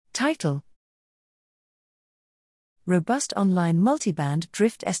Title: Robust Online Multiband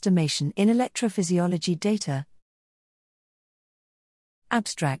Drift Estimation in Electrophysiology Data.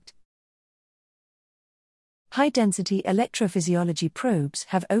 Abstract: High-density electrophysiology probes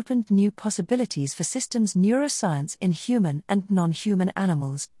have opened new possibilities for systems neuroscience in human and non-human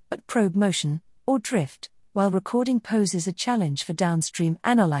animals, but probe motion, or drift, while recording poses a challenge for downstream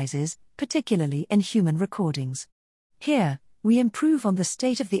analyses, particularly in human recordings. Here, we improve on the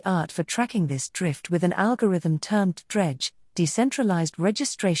state-of-the-art for tracking this drift with an algorithm termed DREDGE, Decentralized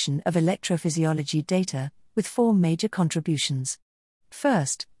Registration of Electrophysiology Data, with 4 major contributions.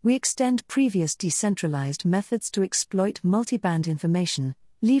 First, we extend previous decentralized methods to exploit multiband information,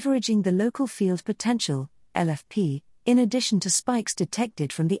 leveraging the local field potential, LFP, in addition to spikes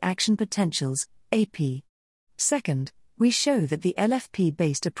detected from the action potentials, AP. Second, we show that the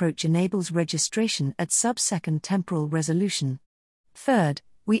LFP-based approach enables registration at sub-second temporal resolution. Third,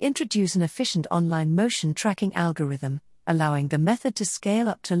 we introduce an efficient online motion tracking algorithm, allowing the method to scale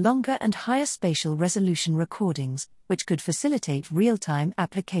up to longer and higher spatial resolution recordings, which could facilitate real-time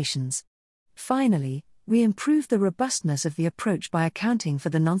applications. Finally, we improve the robustness of the approach by accounting for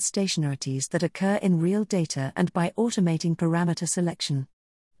the non-stationarities that occur in real data and by automating parameter selection.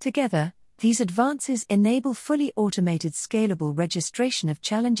 Together, these advances enable fully automated scalable registration of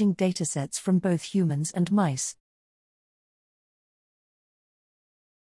challenging datasets from both humans and mice.